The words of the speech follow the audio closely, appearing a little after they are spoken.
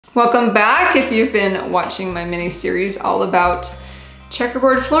Welcome back if you've been watching my mini series all about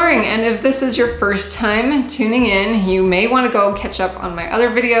checkerboard flooring. And if this is your first time tuning in, you may want to go catch up on my other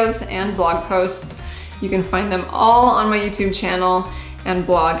videos and blog posts. You can find them all on my YouTube channel and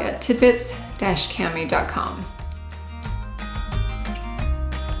blog at tidbits-cami.com.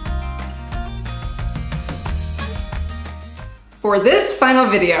 For this final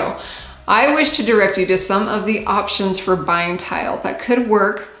video, I wish to direct you to some of the options for buying tile that could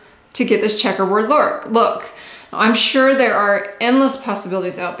work to get this checkerboard look. I'm sure there are endless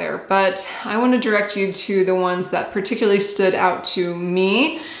possibilities out there, but I want to direct you to the ones that particularly stood out to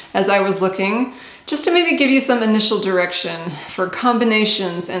me as I was looking, just to maybe give you some initial direction for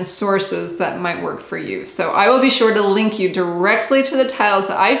combinations and sources that might work for you. So I will be sure to link you directly to the tiles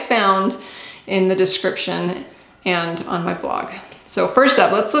that I found in the description and on my blog. So first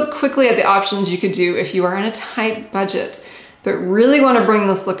up, let's look quickly at the options you could do if you are on a tight budget, but really want to bring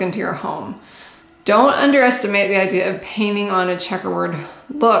this look into your home. Don't underestimate the idea of painting on a checkerboard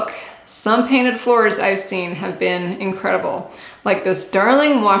look. Some painted floors I've seen have been incredible, like this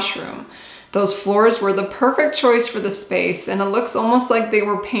darling washroom. Those floors were the perfect choice for the space, and it looks almost like they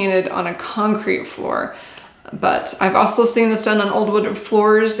were painted on a concrete floor. But I've also seen this done on old wood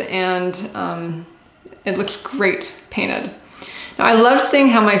floors, and it looks great painted. Now, I love seeing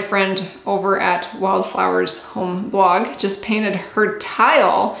how my friend over at Wildflower's home blog just painted her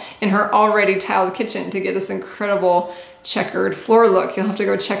tile in her already tiled kitchen to get this incredible checkered floor look. You'll have to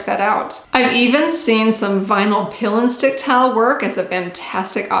go check that out. I've even seen some vinyl peel and stick tile work as a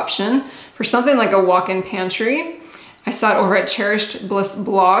fantastic option for something like a walk-in pantry. I saw it over at Cherished Bliss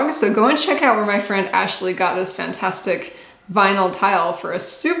blog, so go and check out where my friend Ashley got this fantastic vinyl tile for a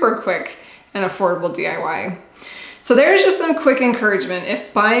super quick and affordable DIY. So there's just some quick encouragement.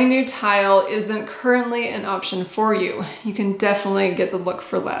 If buying new tile isn't currently an option for you, you can definitely get the look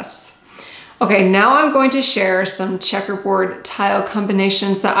for less. Okay, now I'm going to share some checkerboard tile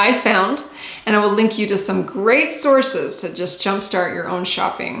combinations that I found, and I will link you to some great sources to just jumpstart your own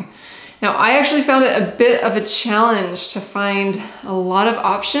shopping. Now, I actually found it a bit of a challenge to find a lot of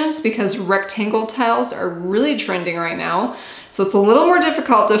options because rectangle tiles are really trending right now. So it's a little more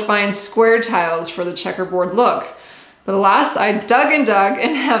difficult to find square tiles for the checkerboard look. But alas, I dug and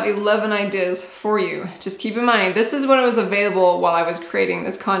have 11 ideas for you. Just keep in mind, this is what was available while I was creating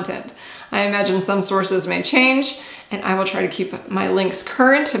this content. I imagine some sources may change, and I will try to keep my links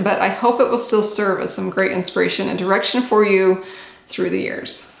current, but I hope it will still serve as some great inspiration and direction for you through the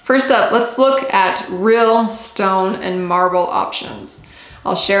years. First up, let's look at real stone and marble options.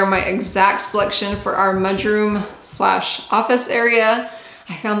 I'll share my exact selection for our mudroom/office area.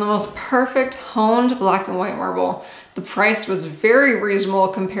 I found the most perfect honed black and white marble. The price was very reasonable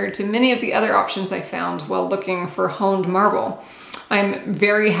compared to many of the other options I found while looking for honed marble. I'm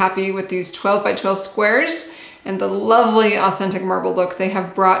very happy with these 12 by 12 squares and the lovely authentic marble look they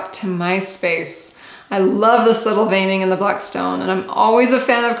have brought to my space. I love the subtle veining in the black stone, and I'm always a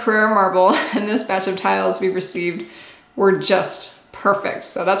fan of Carrara marble, and this batch of tiles we received were just perfect.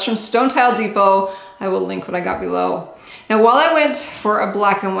 So that's from Stone Tile Depot. I will link what I got below. Now, while I went for a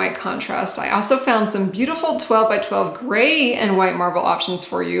black and white contrast, I also found some beautiful 12 by 12 gray and white marble options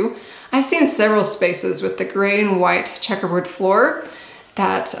for you. I've seen several spaces with the gray and white checkerboard floor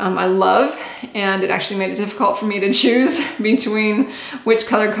that I love, and it actually made it difficult for me to choose between which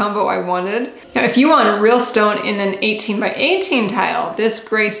color combo I wanted. Now, if you want a real stone in an 18 by 18 tile, this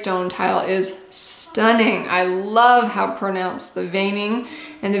gray stone tile is stunning. I love how pronounced the veining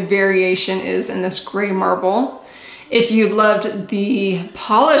and the variation is in this gray marble. If you loved the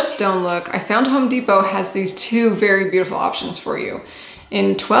polished stone look, I found Home Depot has these two very beautiful options for you.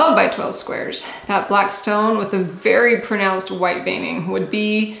 In 12 by 12 squares, that black stone with a very pronounced white veining would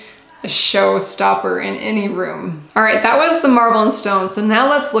be a showstopper in any room. All right, that was the marble and stone. So now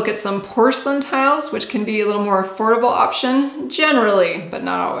let's look at some porcelain tiles, which can be a little more affordable option generally, but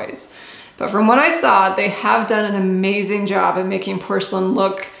not always. But from what I saw, they have done an amazing job of making porcelain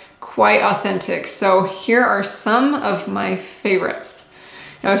look quite authentic. So here are some of my favorites.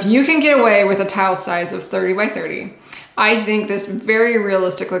 Now, if you can get away with a tile size of 30 by 30, I think this very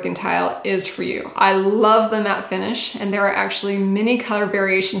realistic looking tile is for you. I love the matte finish, and there are actually many color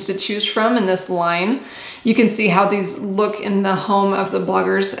variations to choose from in this line. You can see how these look in the home of the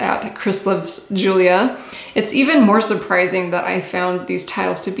bloggers at Chris Loves Julia. It's even more surprising that I found these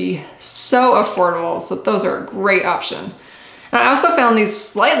tiles to be so affordable, so those are a great option. And I also found these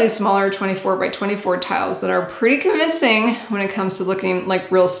slightly smaller 24 by 24 tiles that are pretty convincing when it comes to looking like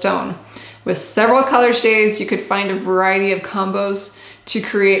real stone. With several color shades, you could find a variety of combos to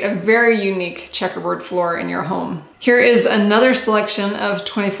create a very unique checkerboard floor in your home. Here is another selection of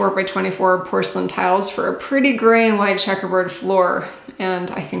 24 by 24 porcelain tiles for a pretty gray and white checkerboard floor,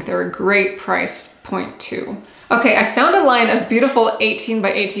 and I think they're a great price point too. Okay, I found a line of beautiful 18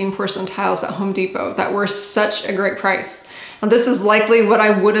 by 18 porcelain tiles at Home Depot that were such a great price. Now, this is likely what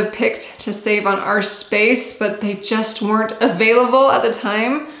I would have picked to save on our space, but they just weren't available at the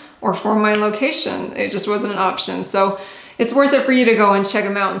time or for my location. It just wasn't an option. So it's worth it for you to go and check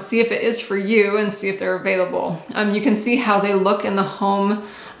them out and see if it is for you and see if they're available. You can see how they look in the home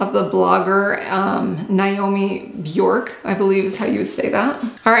of the blogger, Naomi Bjork, I believe is how you would say that.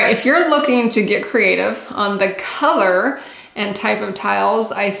 All right, if you're looking to get creative on the color and type of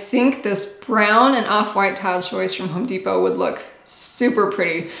tiles, I think this brown and off-white tile choice from Home Depot would look super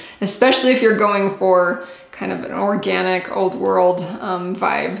pretty, especially if you're going for kind of an organic, old world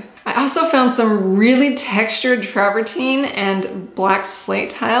vibe. I also found some really textured travertine and black slate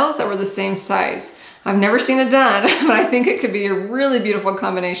tiles that were the same size. I've never seen it done, but I think it could be a really beautiful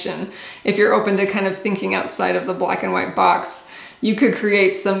combination. If you're open to kind of thinking outside of the black and white box, you could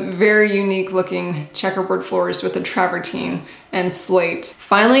create some very unique looking checkerboard floors with the travertine and slate.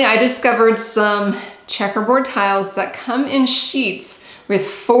 Finally, I discovered some checkerboard tiles that come in sheets with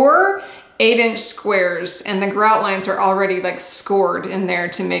 4 8-inch squares, and the grout lines are already like scored in there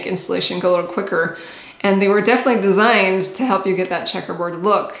to make installation go a little quicker. And they were definitely designed to help you get that checkerboard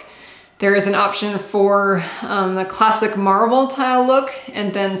look. There is an option for the classic marble tile look,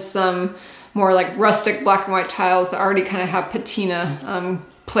 and then some more like rustic black and white tiles that already kind of have patina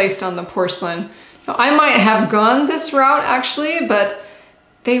placed on the porcelain. Now, I might have gone this route actually, but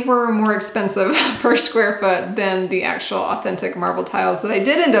they were more expensive per square foot than the actual authentic marble tiles that I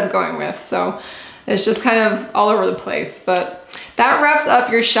did end up going with. So it's just kind of all over the place. But that wraps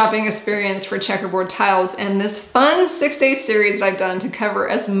up your shopping experience for checkerboard tiles and this fun 6-day series that I've done to cover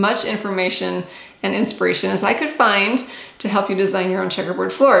as much information and inspiration as I could find to help you design your own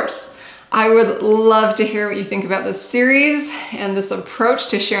checkerboard floors. I would love to hear what you think about this series and this approach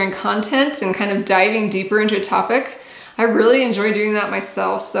to sharing content and kind of diving deeper into a topic. I really enjoy doing that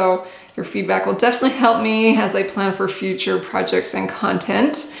myself, so your feedback will definitely help me as I plan for future projects and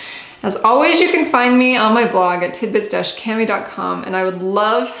content. As always, you can find me on my blog at tidbits-cami.com, and I would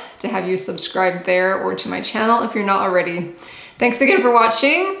love to have you subscribe there or to my channel if you're not already. Thanks again for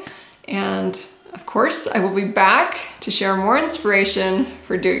watching, and of course, I will be back to share more inspiration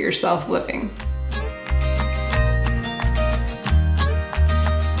for do-it-yourself living.